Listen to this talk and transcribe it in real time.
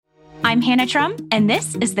I'm Hannah Trum, and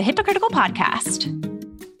this is the Hypocritical Podcast.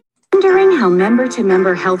 Wondering how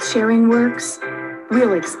member-to-member health sharing works?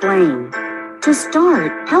 We'll explain. To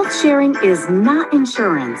start, health sharing is not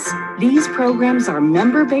insurance. These programs are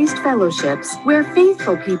member-based fellowships where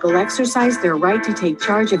faithful people exercise their right to take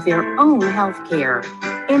charge of their own health care.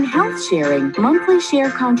 In health sharing, monthly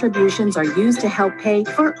share contributions are used to help pay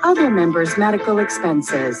for other members' medical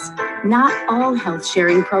expenses. Not all health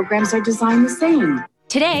sharing programs are designed the same.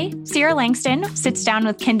 Today, Sierra Langston sits down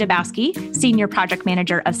with Ken Dabowski, Senior Project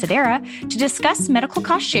Manager of Sedera, to discuss medical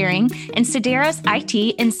cost sharing and Sedera's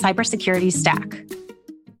IT and cybersecurity stack.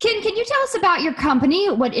 Ken, can you tell us about your company,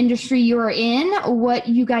 what industry you are in, what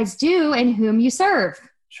you guys do, and whom you serve?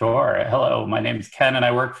 Sure. Hello, my name is Ken and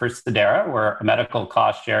I work for Sedera. We're a medical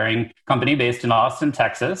cost sharing company based in Austin,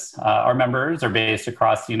 Texas. Our members are based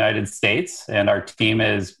across the United States and our team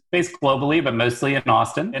is based globally, but mostly in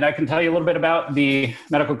Austin. And I can tell you a little bit about the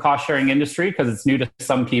medical cost sharing industry because it's new to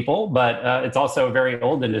some people, but it's also a very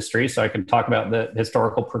old industry. So I can talk about the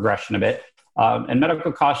historical progression of it. And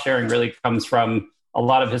medical cost sharing really comes from a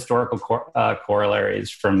lot of historical corollaries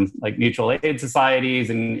from like mutual aid societies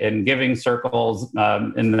and giving circles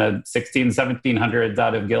in the 1700s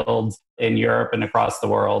out of guilds in Europe and across the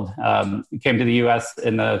world. Came to the US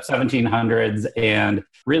in the 1700s and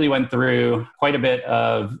really went through quite a bit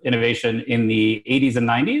of innovation in the 80s and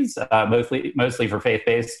 90s, mostly for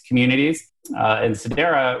faith-based communities. And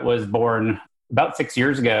Sedera was born about 6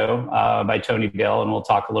 years ago by Tony Dill, and we'll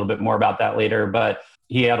talk a little bit more about that later. But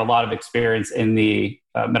he had a lot of experience in the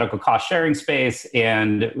medical cost sharing space,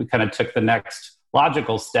 and we kind of took the next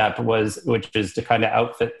logical step, which is to kind of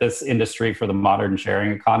outfit this industry for the modern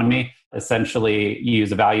sharing economy, essentially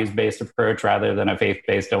use a values-based approach rather than a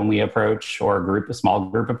faith-based only approach or a small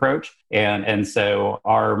group approach. And so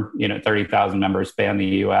our 30,000 members span the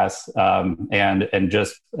US and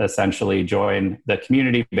just essentially join the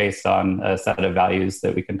community based on a set of values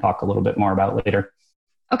that we can talk a little bit more about later.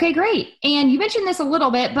 Okay, great. And you mentioned this a little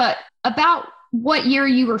bit, but about what year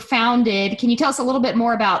you were founded, can you tell us a little bit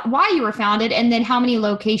more about why you were founded and then how many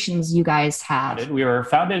locations you guys have? We were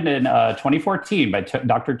founded in 2014 by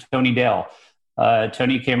Dr. Tony Dale.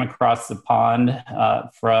 Tony came across the pond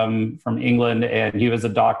from England, and he was a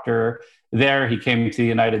doctor there. He came to the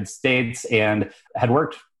United States and had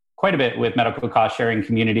worked quite a bit with medical cost sharing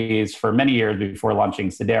communities for many years before launching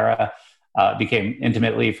Sedera. Became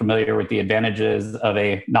intimately familiar with the advantages of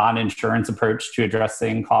a non-insurance approach to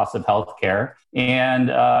addressing costs of healthcare. And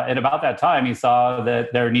at about that time, he saw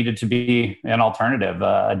that there needed to be an alternative,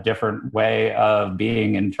 a different way of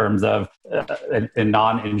being in terms of a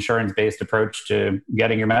non-insurance-based approach to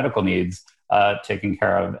getting your medical needs taken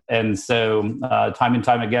care of. And so time and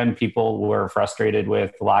time again, people were frustrated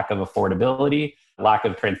with lack of affordability, lack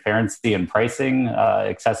of transparency in pricing,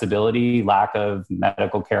 accessibility, lack of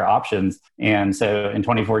medical care options. And so in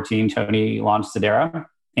 2014, Tony launched Sedera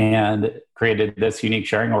and created this unique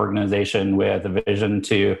sharing organization with a vision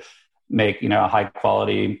to make high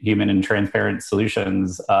quality human and transparent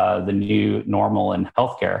solutions the new normal in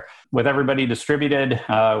healthcare. With everybody distributed,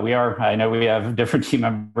 I know we have different team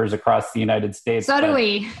members across the United States. So do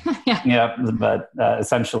we. Yeah, but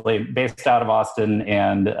essentially based out of Austin,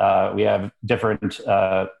 and we have different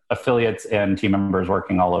affiliates and team members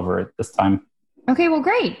working all over at this time. Okay, well,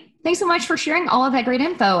 great. Thanks so much for sharing all of that great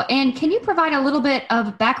info. And can you provide a little bit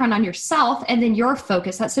of background on yourself and then your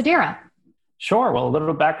focus at Sedera? Sure. Well, a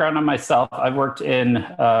little background on myself. I've worked in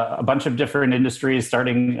a bunch of different industries,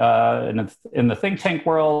 starting in the think tank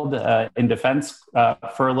world, in defense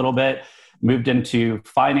for a little bit, moved into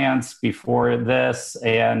finance before this,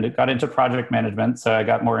 and got into project management. So I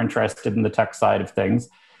got more interested in the tech side of things.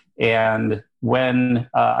 And when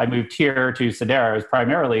I moved here to Sedera, it was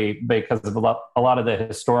primarily because of a lot of the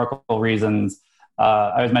historical reasons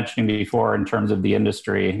I was mentioning before in terms of the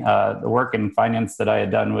industry. The work in finance that I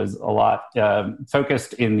had done was a lot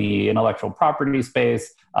focused in the intellectual property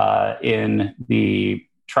space, in the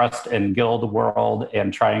trust and guild world,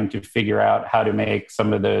 and trying to figure out how to make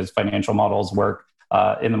some of those financial models work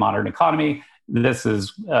in the modern economy. This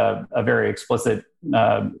is a very explicit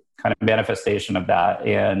kind of manifestation of that.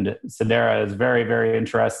 And Sedera is very, very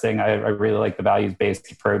interesting. I really like the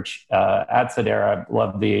values-based approach at Sedera. I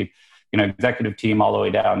love the executive team all the way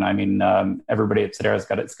down. I mean, everybody at Sedera's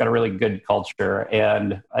got a really good culture.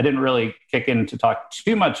 And I didn't really kick in to talk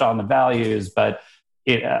too much on the values, but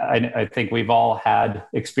I think we've all had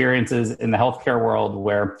experiences in the healthcare world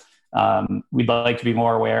where we'd like to be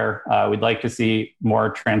more aware. We'd like to see more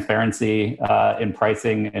transparency in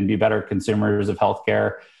pricing and be better consumers of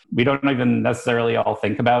healthcare. We don't even necessarily all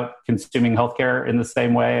think about consuming healthcare in the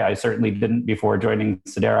same way. I certainly didn't before joining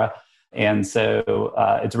Sedera. And so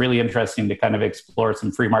it's really interesting to kind of explore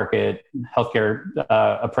some free market healthcare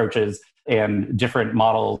approaches and different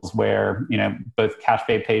models where, both cash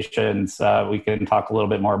pay patients, we can talk a little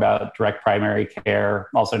bit more about direct primary care,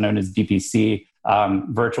 also known as DPC,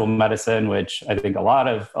 virtual medicine, which I think a lot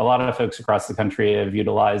of folks across the country have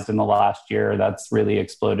utilized in the last year. That's really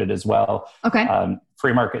exploded as well. Okay.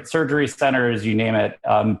 Free market surgery centers, you name it.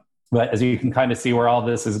 But as you can kind of see where all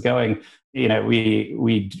this is going,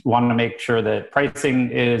 we want to make sure that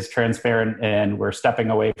pricing is transparent and we're stepping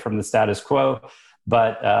away from the status quo.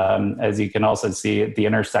 But as you can also see at the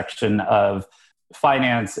intersection of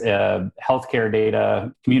finance, healthcare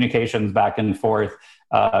data, communications back and forth,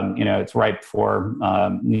 it's ripe for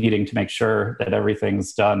needing to make sure that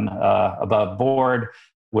everything's done above board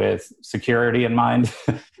with security in mind.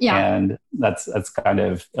 Yeah. And that's kind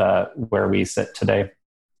of where we sit today.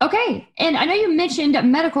 Okay. And I know you mentioned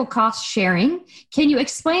medical cost sharing. Can you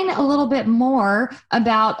explain a little bit more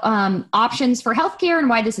about options for healthcare and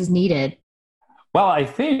why this is needed? Well, I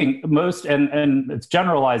think most, and it's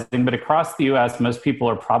generalizing, but across the US, most people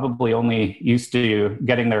are probably only used to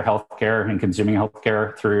getting their healthcare and consuming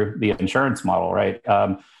healthcare through the insurance model, right?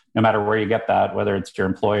 No matter where you get that, whether it's your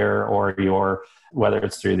employer or whether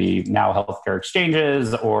it's through the now healthcare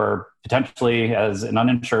exchanges or potentially as an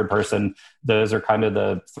uninsured person, those are kind of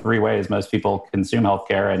the three ways most people consume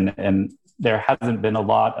healthcare. And there hasn't been a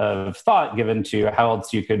lot of thought given to how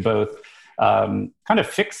else you could both kind of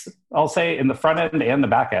fix, I'll say, in the front end and the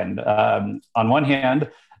back end. On one hand,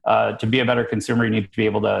 to be a better consumer, you need to be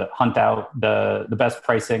able to hunt out the best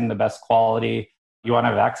pricing, the best quality. You want to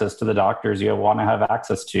have access to the doctors you want to have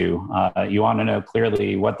access to. You want to know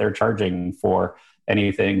clearly what they're charging for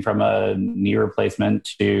anything from a knee replacement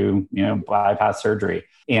to bypass surgery.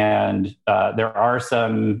 And there is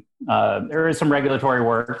some regulatory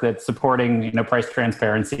work that's supporting price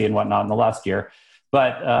transparency and whatnot in the last year.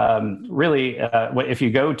 But really, if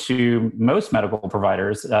you go to most medical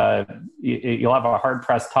providers, you'll have a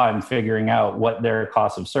hard-pressed time figuring out what their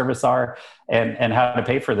costs of service are and how to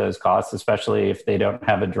pay for those costs, especially if they don't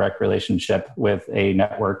have a direct relationship with a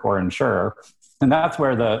network or insurer. And that's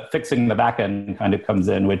where the fixing the back end kind of comes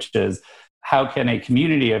in, which is how can a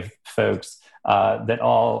community of folks that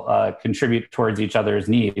all contribute towards each other's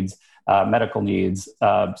needs, medical needs,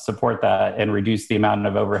 support that and reduce the amount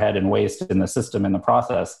of overhead and waste in the system in the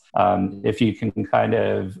process. If you can kind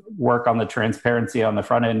of work on the transparency on the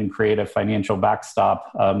front end and create a financial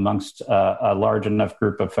backstop amongst a large enough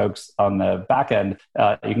group of folks on the back end,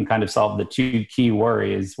 you can kind of solve the two key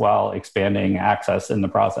worries while expanding access in the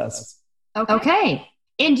process. Okay.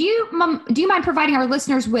 And do you mind providing our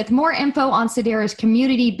listeners with more info on Sedera's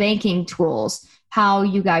community banking tools, how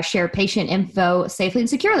you guys share patient info safely and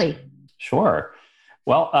securely? Sure.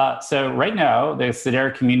 Well, so right now, the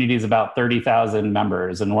Sedera community is about 30,000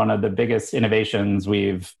 members. And one of the biggest innovations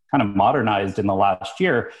we've kind of modernized in the last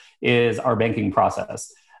year is our banking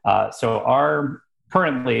process.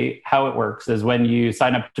 Currently, how it works is when you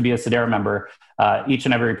sign up to be a Sedera member, each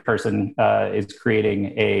and every person is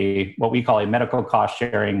creating what we call a medical cost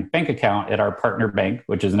sharing bank account at our partner bank,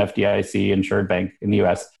 which is an FDIC insured bank in the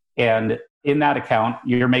US. And in that account,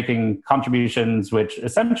 you're making contributions, which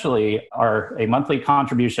essentially are a monthly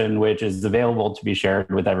contribution, which is available to be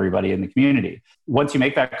shared with everybody in the community. Once you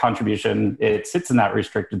make that contribution, it sits in that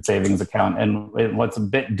restricted savings account. And what's a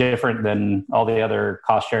bit different than all the other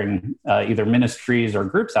cost sharing, either ministries or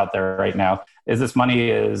groups out there right now, is this money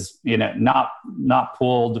is not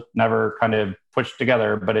pooled, never kind of pushed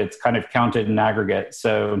together, but it's kind of counted in aggregate.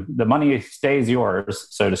 So the money stays yours,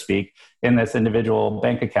 so to speak, in this individual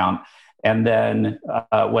bank account. And then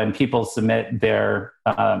when people submit the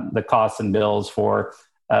costs and bills for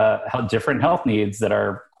different health needs that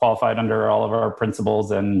are qualified under all of our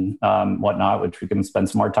principles and whatnot, which we can spend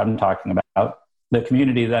some more time talking about, the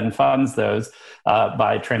community then funds those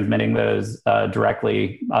by transmitting those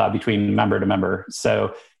directly between member to member.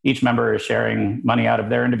 So each member is sharing money out of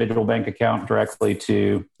their individual bank account directly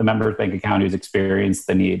to the member's bank account who's experienced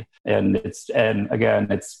the need. And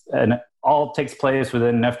all takes place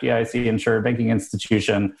within an FDIC insured banking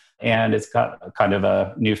institution. And it's got kind of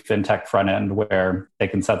a new fintech front end where they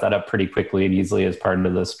can set that up pretty quickly and easily as part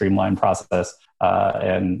of the streamlined process.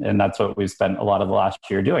 And that's what we've spent a lot of the last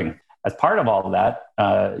year doing. As part of all of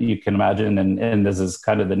that, you can imagine, and this is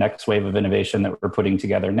kind of the next wave of innovation that we're putting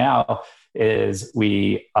together now, is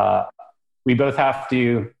we both have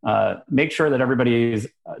to make sure that everybody's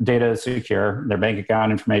data is secure, their bank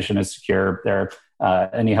account information is secure, their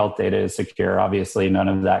any health data is secure. Obviously, none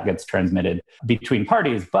of that gets transmitted between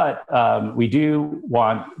parties, but we do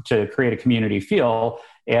want to create a community feel.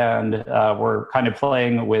 And we're kind of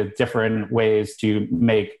playing with different ways to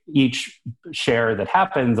make each share that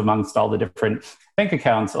happens amongst all the different bank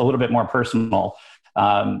accounts a little bit more personal.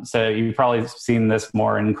 So you've probably seen this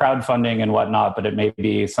more in crowdfunding and whatnot, but it may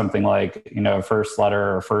be something like, first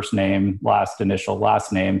letter or first name, last initial,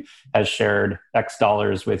 last name has shared X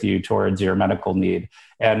dollars with you towards your medical need.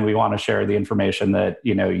 And we want to share the information that,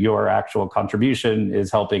 your actual contribution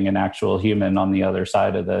is helping an actual human on the other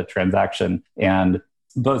side of the transaction. And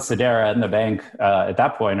both Sedera and the bank at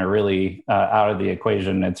that point are really out of the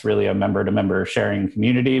equation. It's really a member-to-member sharing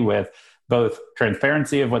community with both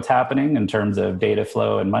transparency of what's happening in terms of data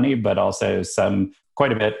flow and money, but also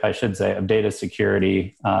quite a bit, I should say, of data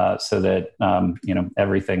security so that,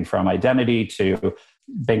 everything from identity to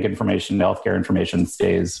bank information to healthcare information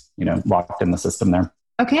stays, locked in the system there.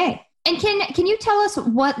 Okay. And can you tell us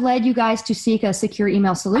what led you guys to seek a secure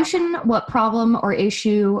email solution? What problem or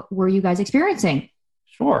issue were you guys experiencing?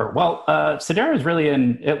 Sure. Well, Sedera is really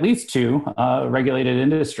in at least two regulated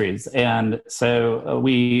industries. And so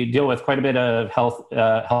we deal with quite a bit of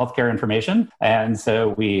healthcare information. And so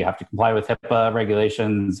we have to comply with HIPAA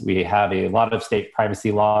regulations. We have a lot of state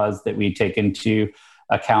privacy laws that we take into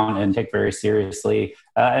account and take very seriously.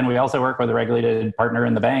 And we also work with a regulated partner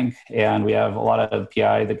in the bank. And we have a lot of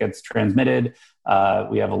PI that gets transmitted.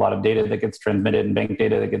 We have a lot of data that gets transmitted and bank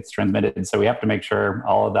data that gets transmitted. So we have to make sure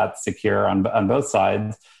all of that's secure on both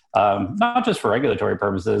sides, not just for regulatory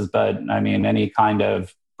purposes, but any kind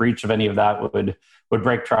of breach of any of that would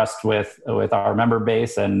break trust with our member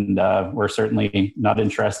base. And we're certainly not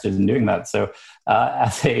interested in doing that. So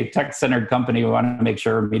as a tech-centered company, we want to make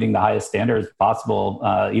sure we're meeting the highest standards possible,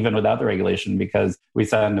 even without the regulation, because we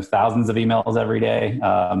send thousands of emails every day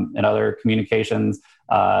and other communications.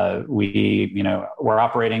 We're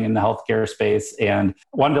operating in the healthcare space and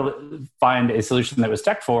wanted to find a solution that was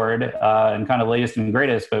tech forward and kind of latest and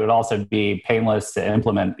greatest, but would also be painless to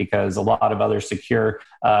implement because a lot of other secure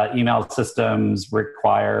email systems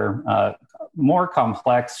require more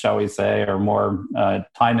complex, shall we say, or more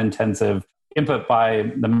time-intensive input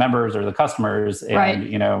by the members or the customers. And,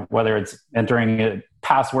 right. Whether it's entering a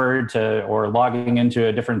password or logging into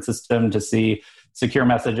a different system to see secure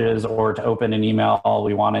messages or to open an email,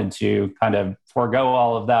 we wanted to kind of forego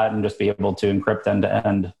all of that and just be able to encrypt end to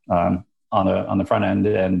end on the front end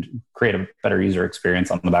and create a better user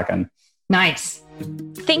experience on the back end. Nice.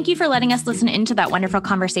 Thank you for letting us listen into that wonderful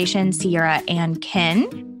conversation, Sierra and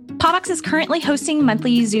Ken. Pawbox is currently hosting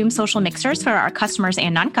monthly Zoom social mixers for our customers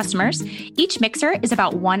and non-customers. Each mixer is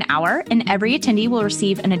about 1 hour, and every attendee will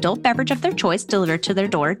receive an adult beverage of their choice delivered to their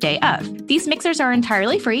door day of. These mixers are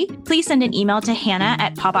entirely free. Please send an email to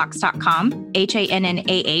hannah@pawbox.com,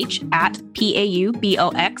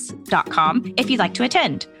 HANNAH@PAUBOX.com if you'd like to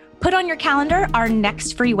attend. Put on your calendar our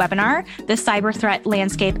next free webinar, The Cyber Threat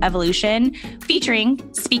Landscape Evolution, featuring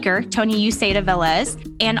speaker Tony Uceda Velez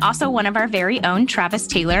and also one of our very own, Travis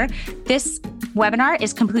Taylor. This webinar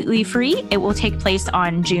is completely free. It will take place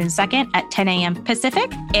on June 2nd at 10 a.m.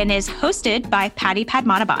 Pacific and is hosted by Patty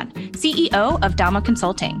Padmanabhan, CEO of Dalma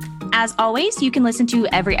Consulting. As always, you can listen to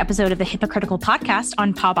every episode of the Hypocritical Podcast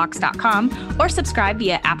on pawbox.com or subscribe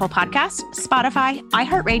via Apple Podcasts, Spotify,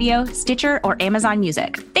 iHeartRadio, Stitcher, or Amazon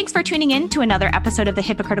Music. Thanks for tuning in to another episode of the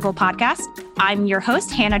Hypocritical Podcast. I'm your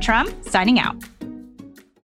host, Hannah Trum, signing out.